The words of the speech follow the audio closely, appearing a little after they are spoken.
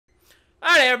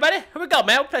Alright, everybody, here we go,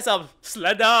 man. We'll play some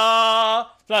Slender.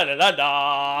 Slender,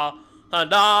 Slender.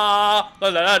 Slender,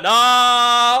 Slender,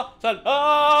 Slender,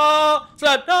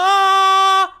 Slender.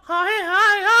 Hi,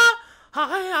 hi, hi,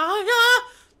 hi,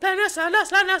 Slender, Slender,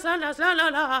 Slender, Slender, Slender,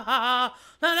 Slender.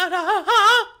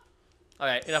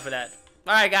 Alright, enough of that.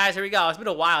 Alright, guys, here we go. It's been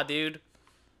a while, dude,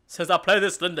 since I played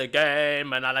this Slender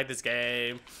game, and I like this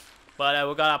game. But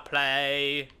we're gonna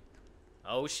play.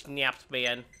 Oh, snaps,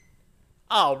 man.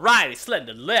 Alrighty,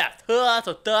 Slender left. Huh,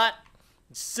 so that.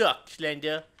 You suck,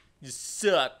 Slender. You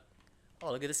suck.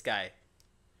 Oh, look at this guy.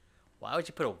 Why would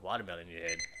you put a watermelon in your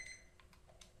head?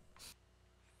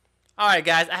 Alright,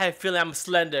 guys, I have a feeling I'm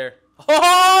Slender.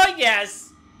 Oh,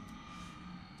 yes!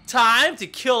 Time to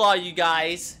kill all you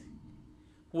guys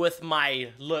with my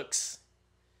looks.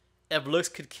 If looks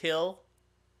could kill,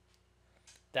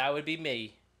 that would be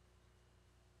me.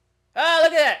 Oh,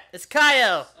 look at that! It's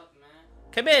Kyle! What's up, man?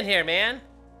 Come in here, man.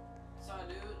 What's up,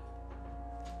 dude?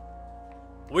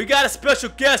 We got a special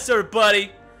guest,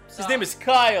 everybody. His name is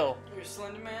Kyle. You're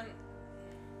Slender Man?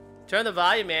 Turn the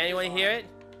volume, man. You want to hear it?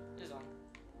 It's on.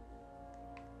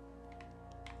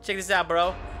 Check this out,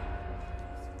 bro.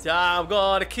 I'm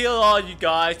gonna kill all you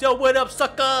guys. Yo, what up,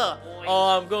 sucker? Boy.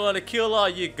 Oh, I'm gonna kill all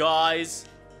you guys.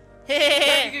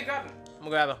 Yeah, you can grab him. I'm gonna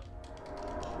grab him.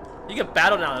 You can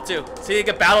battle now, too. See, you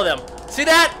can battle them. See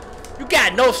that? You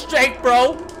got no strength,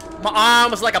 bro. My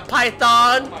arm is like a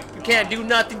python. You can't do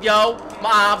nothing, yo.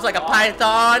 My arm's like a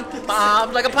python. My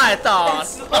arm's like a python.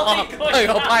 Like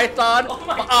a python.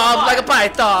 My arm's like a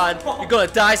python. You're gonna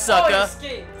die, sucker.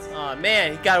 Oh,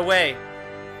 man, he got away.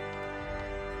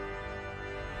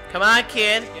 Come on,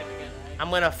 kid. I'm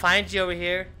gonna find you over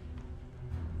here.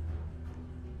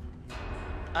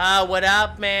 What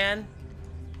up, man?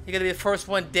 You're gonna be the first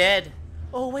one dead.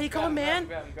 Oh, where you going, man?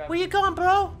 Where you going,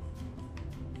 bro?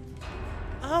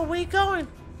 Oh, where you going?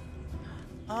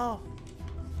 Oh.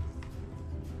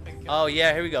 Oh,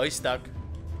 yeah, here we go. He's stuck.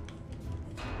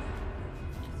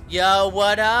 Yo,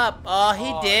 what up? Oh,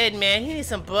 he did, man. He needs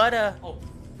some butter. Oh.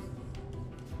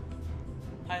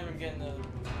 I'm getting the...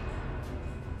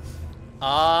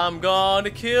 I'm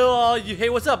gonna kill all you. Hey,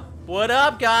 what's up? What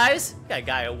up, guys? Got a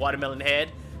guy with a watermelon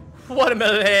head.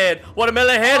 Watermelon head.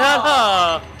 Watermelon head,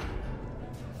 haha.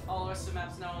 All the rest of the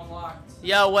map's now unlocked.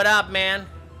 Yo, what up, man?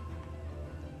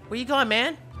 Where you going,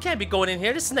 man? You can't be going in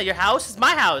here. This is not your house. It's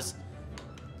my house.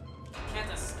 Can't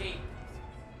escape.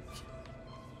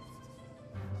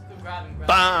 Go grab him, Bum,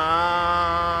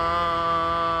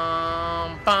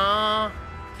 bum.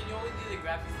 Can you only do the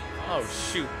grabby thing once? Oh,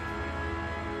 shoot.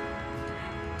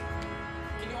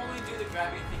 Can you only do the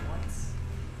grabby thing once?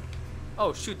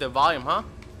 Oh, shoot, the volume, huh?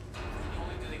 Can you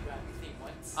only do the grabby thing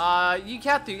once? You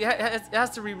have to. It has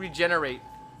to regenerate.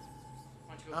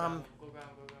 Why don't you go grab him? Go grab him, go grab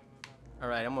him, go grab him.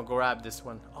 Alright, I'm gonna grab this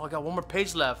one. Oh, I got one more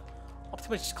page left. Oh, too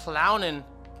much clowning.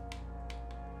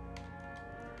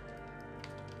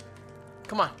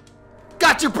 Come on.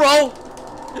 Got you, bro!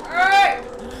 Alright!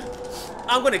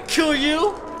 I'm gonna kill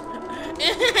you!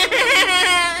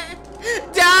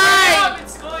 Die! Stop,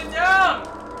 it's going down!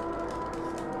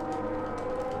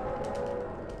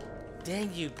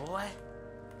 Dang you, boy.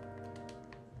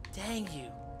 Dang you.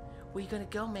 Where you gonna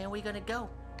go, man? Where you gonna go?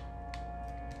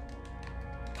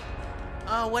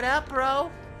 Oh, what up, bro?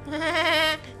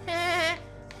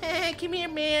 Come here,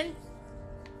 man.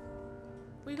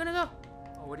 Where you gonna go?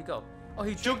 Oh, where'd he go? Oh,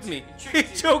 he juked me. He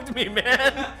juked me,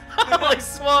 man. Holy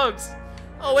smokes.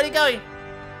 Oh, where'd he go?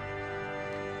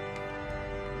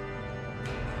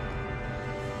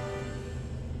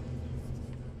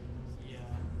 Yeah.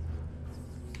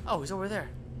 Oh, he's over there.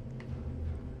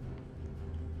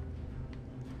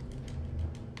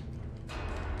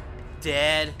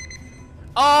 Dead.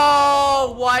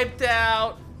 Oh, wiped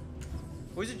out.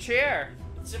 Where's the chair?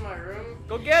 It's in my room.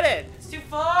 Go get it. It's too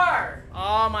far!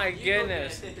 Oh my You go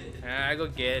goodness. get it. Alright, go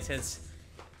get it since.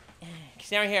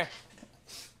 Stand right here.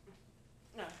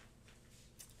 No.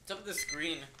 It's up the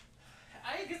screen.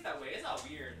 I guess that way. It's not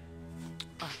weird.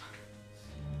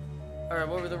 Alright,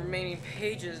 what were the remaining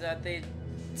pages that they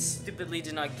stupidly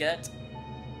did not get?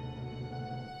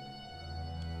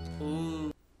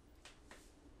 Ooh.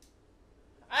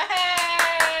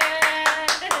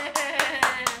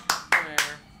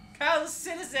 Kyle's a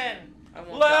citizen. I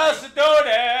won't Let's die. do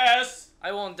this.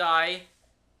 I won't die.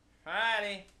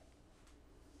 Alrighty.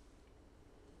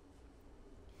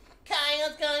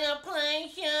 Kyle's gonna play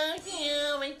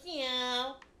you with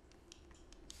you.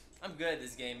 I'm good at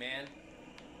this game, man.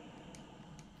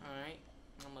 Alright.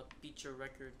 I'm gonna beat your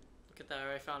record. Look at that, I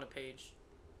already found a page.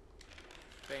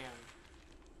 Bam.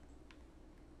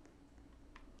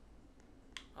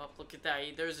 Oh, look at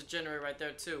that. There's a generator right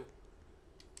there, too.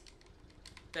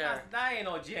 There. That ain't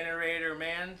no generator,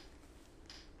 man.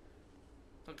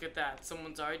 Look at that.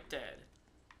 Someone's already dead.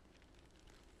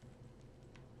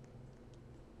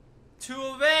 2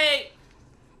 of 8.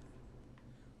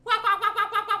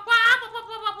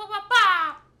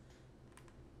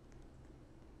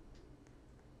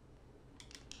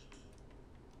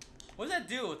 What does that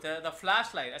do with the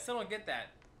flashlight? I still don't get that.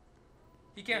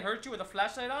 He can't hurt you with a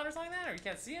flashlight on or something like that? Or you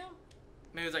can't see him?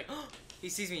 Maybe it's like, oh, he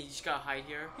sees me, you just gotta hide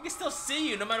here. He can still see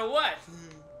you no matter what.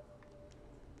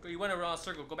 Go, you went around a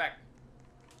circle, go back.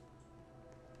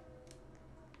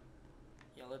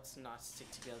 Yeah, let's not stick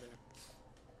together.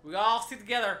 We all stick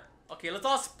together. Okay, let's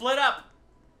all split up.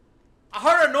 I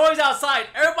heard a noise outside.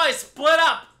 Everybody split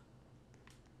up.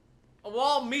 We'll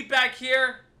all meet back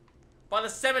here by the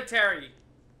cemetery.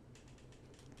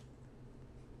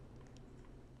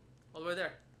 All the way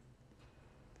there.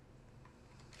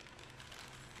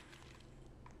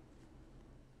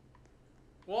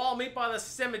 We'll all meet by the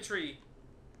cemetery.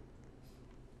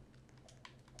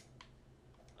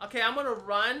 Okay, I'm gonna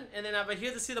run, and then if I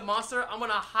hear to see the monster, I'm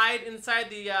gonna hide inside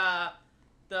the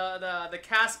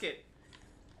casket.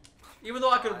 Even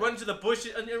though I could run to the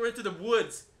bushes and run to the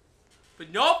woods,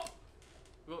 but nope.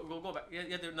 We'll go back. Yeah,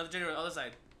 there's another generator on the other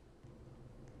side.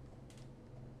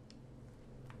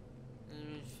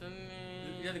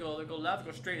 You have to go left,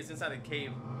 go straight. It's inside the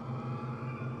cave.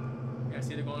 Yeah, I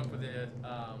see they're going for the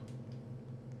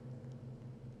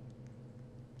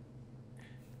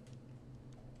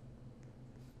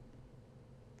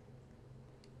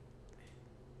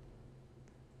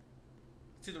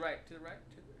To the right, to the right,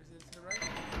 is it to the right?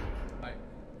 Alright.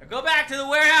 Now go back to the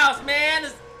warehouse,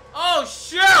 man! Oh,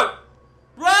 shoot!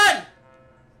 Run!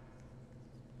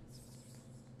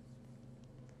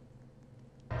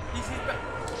 He's back.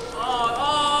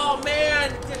 Oh, man!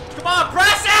 Come on,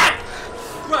 press it!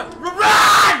 Run!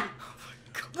 Run!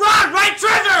 Run! Right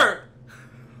trigger!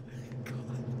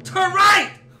 Turn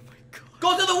right!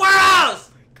 Go to the warehouse!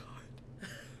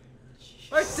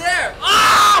 Right there!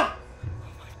 Oh!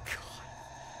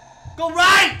 Go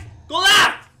right! Go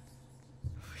left!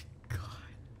 Oh my god.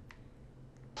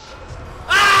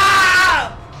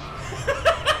 Ah!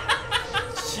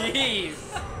 Jeez.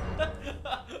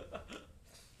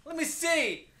 Let me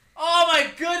see. Oh my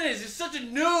goodness, you're such a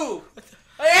noob.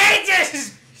 I hate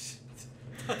this!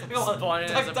 Talk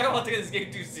about taking this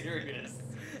game too serious.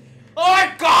 Oh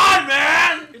my god,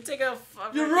 man! You're taking a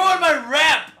You ruined my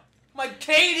rep! My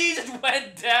KD just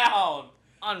went down!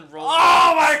 On Roblox.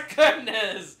 Oh my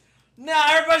goodness! Now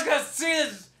everybody's gonna see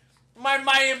this! My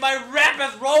rep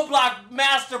as Roblox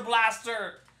Master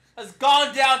Blaster has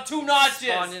gone down 2 notches!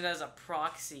 Spawned in as a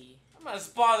proxy. I'm gonna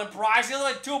spawn as a proxy, there's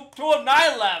like two of 9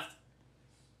 left!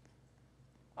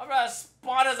 I'm gonna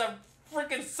spawn as a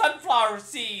freaking sunflower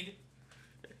seed!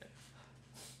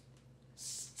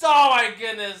 Oh my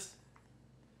goodness!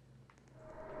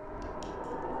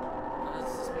 Oh,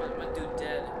 this is my dude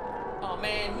dead. Oh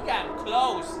man, he got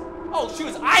close. Oh shoot,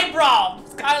 it's eyebrow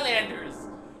Skylanders.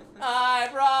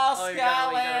 Eyebrow Oh, you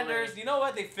got Skylanders. away. You know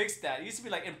what? They fixed that. It used to be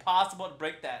like impossible to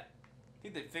break that. I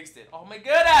think they fixed it. Oh my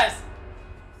goodness.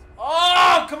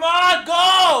 Oh, come on,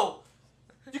 go.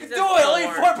 You can do it. Only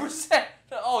 4%.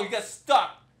 Oh, you got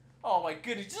stuck. Oh my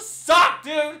goodness, you just suck,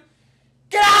 dude.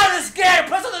 Get out of this game.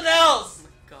 Play something else. Oh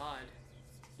my god.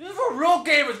 This is for real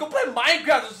gamers. Go play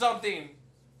Minecraft or something.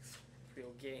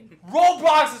 Real game.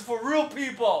 Roblox is for real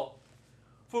people.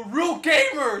 For real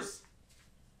gamers.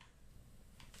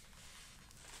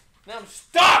 Now I'm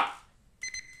stuck.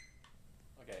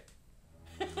 Okay.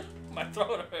 My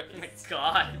throat hurts. Oh my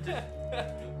god.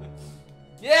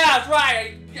 Yeah, that's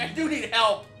right. I do need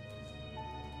help.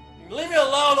 Leave me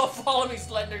alone. Don't follow me,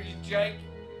 Slender, you jerk.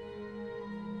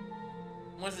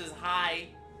 One says hi.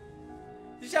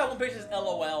 This shot one page says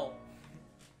LOL.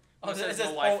 Oh, it says, no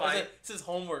Wi-Fi. it says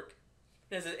homework.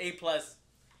 It says A+.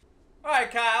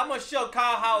 Alright, Kyle, I'm gonna show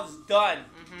Kyle how it's done.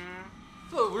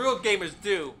 That's what real gamers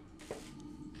do.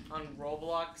 On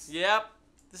Roblox? Yep.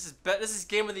 This is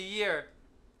Game of the Year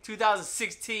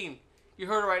 2016. You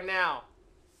heard it right now.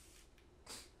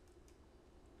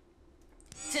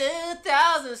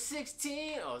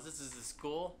 2016. Oh, this is the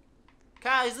school.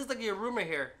 Kyle, this looks like your roommate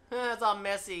here. It's all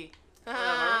messy.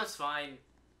 My room's fine.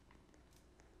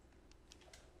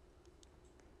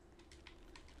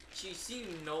 Jeez, you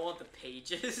know all the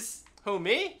pages? Who,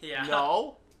 me? Yeah.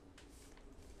 No.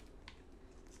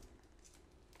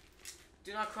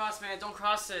 Do not cross, man. Don't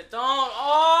cross it. Don't.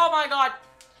 Oh my god.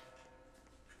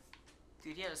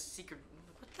 Dude, he had a secret.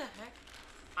 What the heck?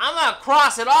 I'm not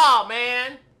cross at all,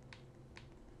 man.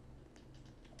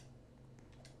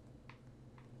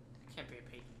 Can't be a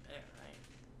page there, right?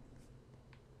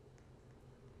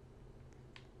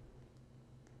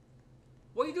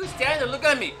 What are you doing standing there looking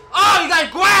at me? Oh, you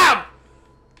got grabbed!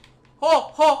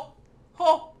 Oh, oh,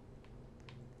 oh.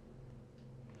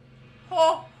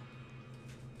 Oh.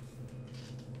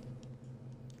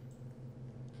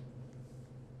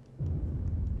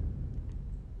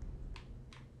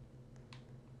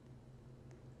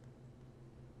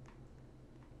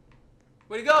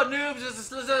 Where you go, noobs?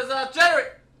 There's a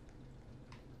generator.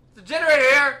 There's a generator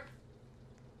here.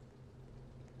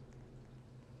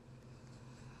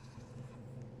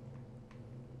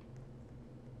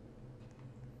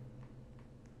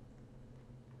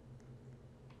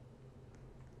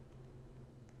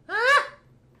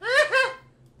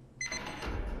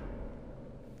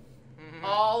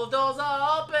 All the doors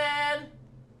are open.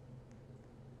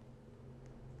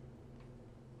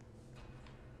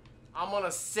 I'm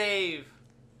gonna save.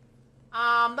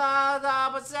 I'm the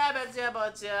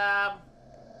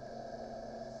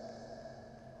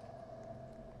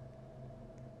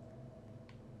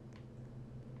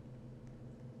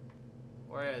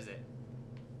Where is it?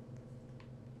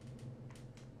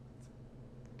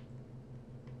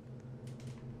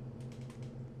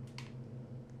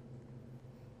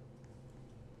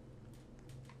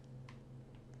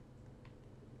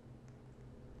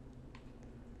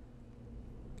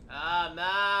 Oh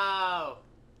no!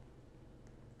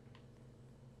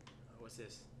 What's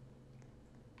this?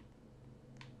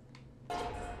 Run!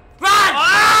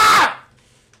 Ah!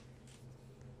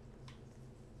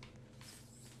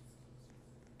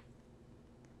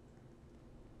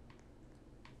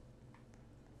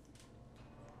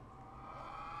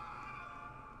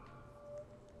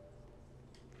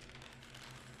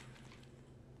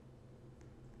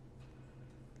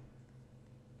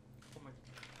 Oh my,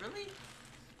 really?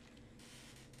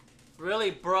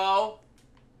 Really, bro?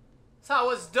 That's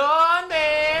how it's done,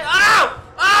 man. Ow!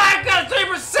 Oh, I got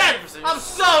 3%! I'm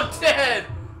so dead!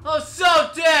 I'm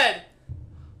so dead!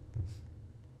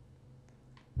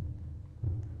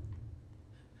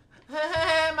 My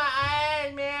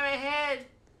eyes, man, my head.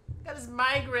 Got this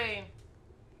migraine.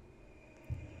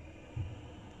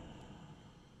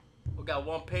 We got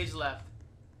 1 page left.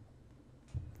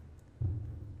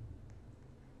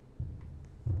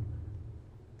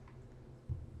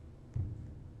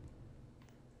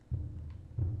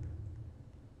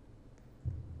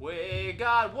 We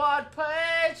got 1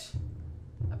 page.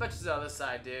 I bet you it's on the other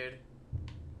side, dude.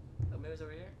 Oh, maybe it's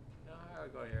over here? No, how do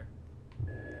we go here?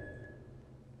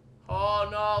 Oh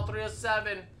no,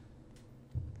 307.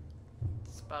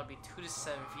 It's about to be 2 to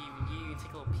 7 for you even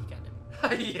take a little peek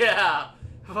at him. Yeah.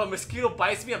 If a mosquito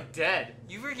bites me, I'm dead.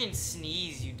 You freaking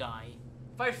sneeze, you die.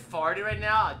 If I farted right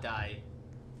now, I'd die.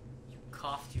 You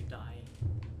coughed, you die.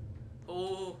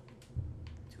 Oh,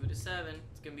 2 to 7.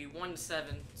 It's gonna be 1 to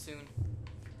 7 soon.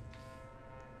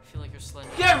 I feel like you're Slender.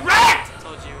 Get wrecked! I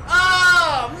told you.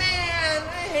 Oh man,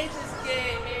 I hate this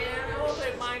game, man. I want to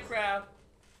play Minecraft.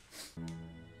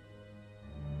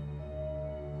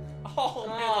 Oh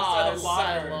man, Oh, the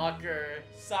side locker.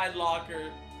 Side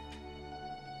locker.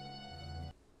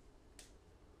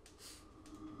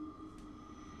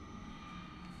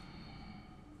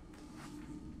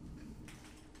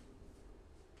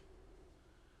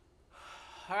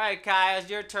 Alright, Kai, it's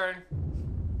your turn.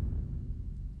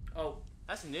 Oh,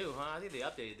 that's new, huh? I think they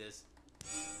updated this.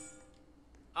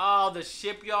 Oh, the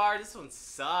shipyard. This one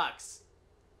sucks.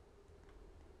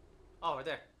 Oh, right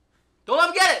there. Don't let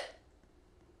him get it!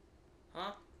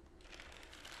 Huh?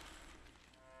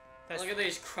 That's Look at they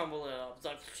just crumble it up. It's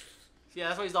like... Yeah,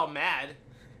 that's why he's all mad.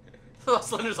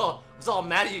 Slender's was all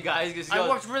mad at you guys because I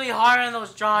worked really hard on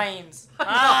those drawings.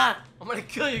 Ah! I'm gonna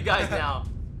kill you guys now.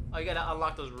 Oh, you gotta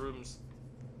unlock those rooms.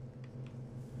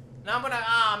 Now I'm gonna,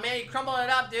 man, you crumble it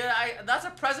up, dude. That's a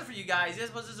present for you guys. You're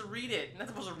supposed to read it. You're not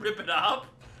supposed to rip it up.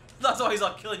 That's why he's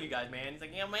all killing you guys, man. He's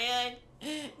like, yeah, man,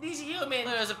 these humans.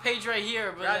 Look, there's a page right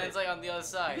here, but then it's like on the other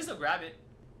side. You can still grab it.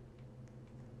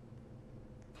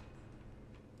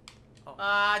 Oh.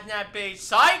 It's not page.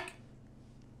 Psych!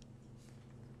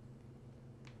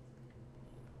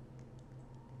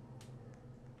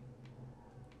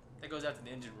 That goes out to the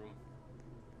engine room.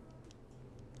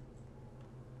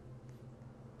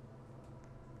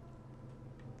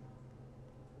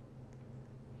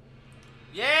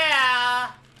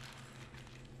 Yeah!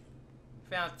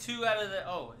 Found 2 out of the...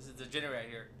 Oh, is it the generator right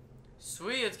here?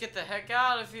 Sweet, let's get the heck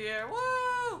out of here. Woo!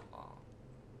 Oh.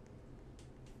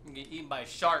 I'm gonna get eaten by a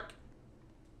shark.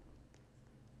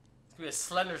 It's gonna be a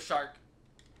slender shark.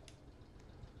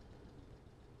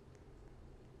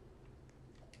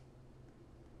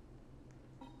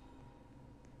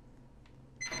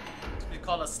 It's gonna be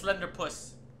called a slender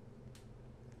puss.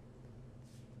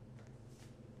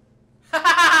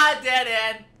 Dead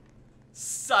end.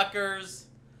 Suckers.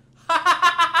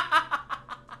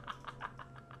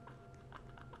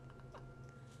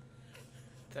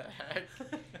 The heck?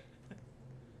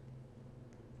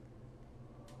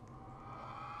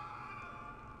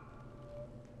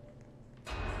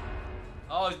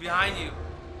 Oh, he's behind you.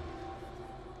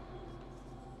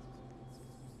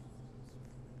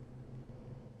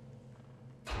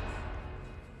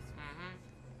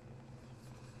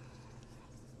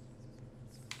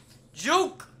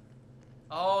 Juke!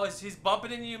 Oh, he's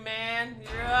bumping into you, man.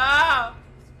 You're out.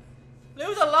 Leave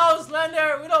us alone,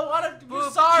 Slender. We don't want to. We're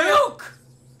sorry. Juke!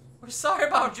 We're sorry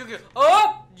about Juke.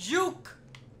 Oh, Juke!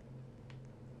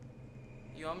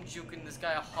 Yo, I'm juking this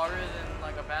guy harder than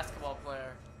like a basketball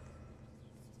player.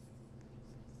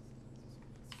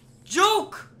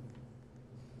 Juke!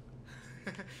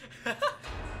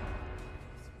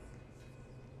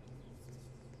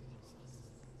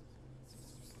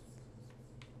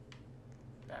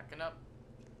 Backing up.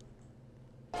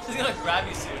 He's gonna grab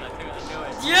you soon. I think I knew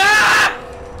it. Yeah!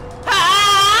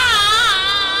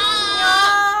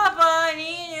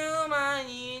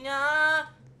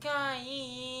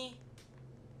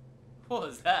 What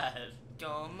was that?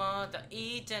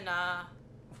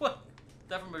 What? Is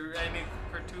that from an anime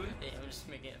cartoon? Yeah, I'm just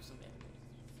making up some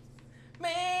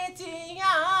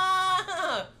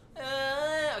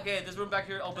Okay, this room back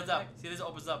here opens up. See, this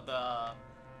opens up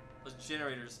those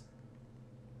generators.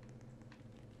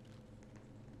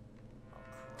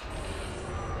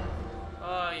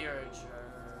 Oh, you're a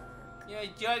jerk. You're a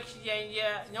jerk,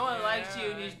 yeah. No one likes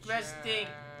you. These breasts stink.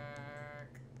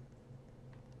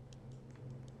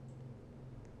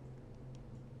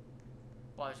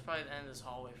 Well, it's probably the end of this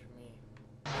hallway for me.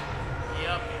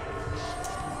 Yep.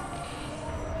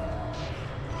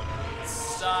 It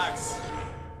sucks.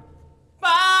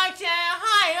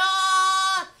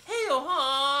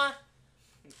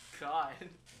 God.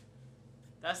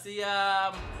 That's the Be a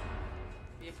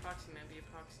proxy, man. Be a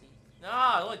proxy. No,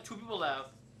 only 2 people left.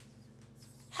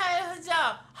 Oh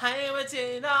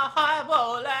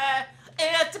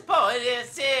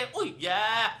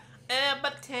yeah.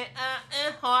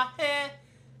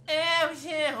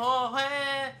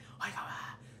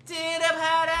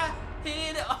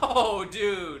 Oh,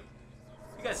 dude.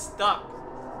 You got stuck.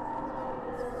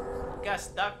 You got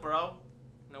stuck, bro.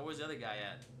 No, where's the other guy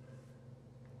at?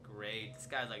 Great. This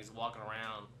guy's like just walking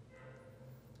around.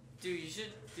 Dude, you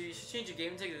should change your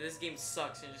game tag. This game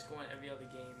sucks and just go on every other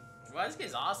game. Wow, this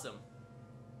game's awesome.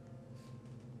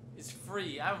 It's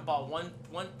free. I haven't bought one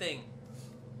thing.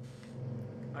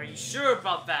 Are you sure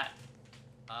about that?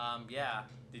 Yeah.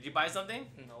 Did you buy something?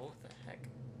 No, what the heck?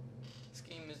 This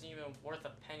game isn't even worth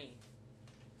a penny.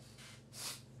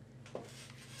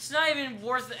 It's not even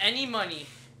worth any money.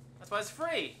 That's why it's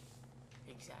free.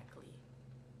 Exactly.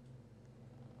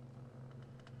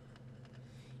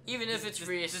 Even if it's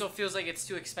free, it still feels like it's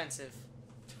too expensive.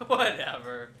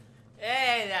 Whatever. It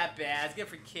ain't that bad. It's good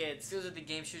for It kids. feels like the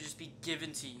game should just be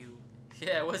given to you.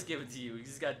 Yeah, it was given to you. You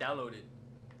just gotta download it.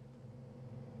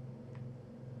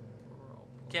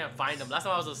 Can't find them. Last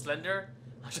time I was with Slender,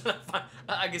 I was trying to find.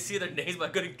 I could see their names, but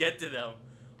I couldn't get to them.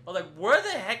 I was like, where the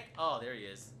heck? Oh, there he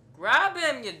is. Grab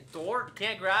him, you dork! You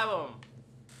can't grab him.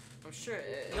 I'm sure.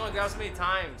 You only grab so many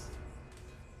times.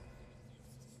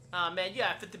 Oh man, you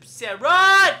got 50%.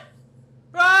 Run!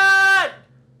 Run!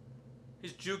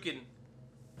 He's juking.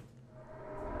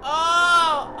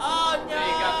 Oh no! Yeah,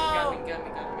 you got me.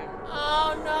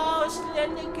 Oh no,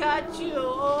 Slender got you.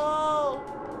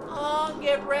 Oh,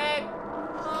 get wrecked.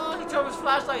 Oh, he turned his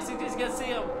flashlight so he's gonna see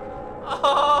him.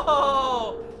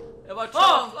 Oh!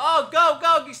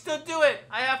 Go! You still do it.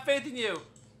 I have faith in you.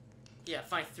 Yeah,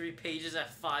 find 3 pages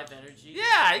at 5 energy.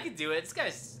 Yeah, you can do it. This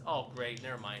guy's. Oh, great.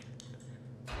 Never mind.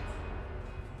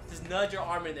 Just nudge your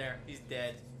arm in there. He's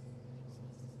dead.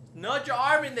 Nudge your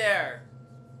arm in there.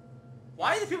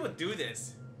 Why do people do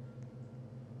this?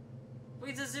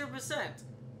 Wait, it's 0%.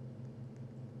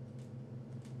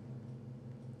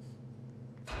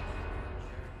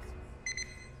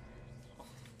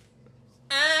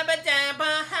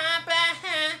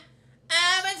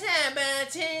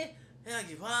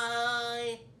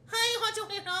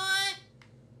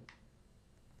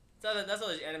 That's all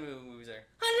those anime movies are.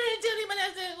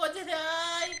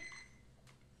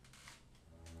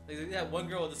 Like, they have one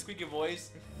girl with a squeaky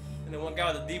voice, and then one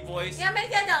guy with a deep voice. And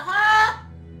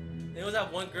there was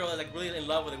that one girl that's like really in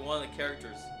love with one of the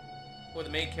characters, or the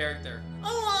main character.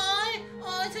 I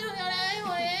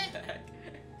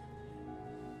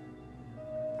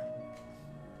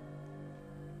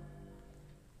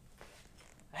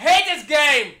hate this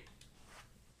game!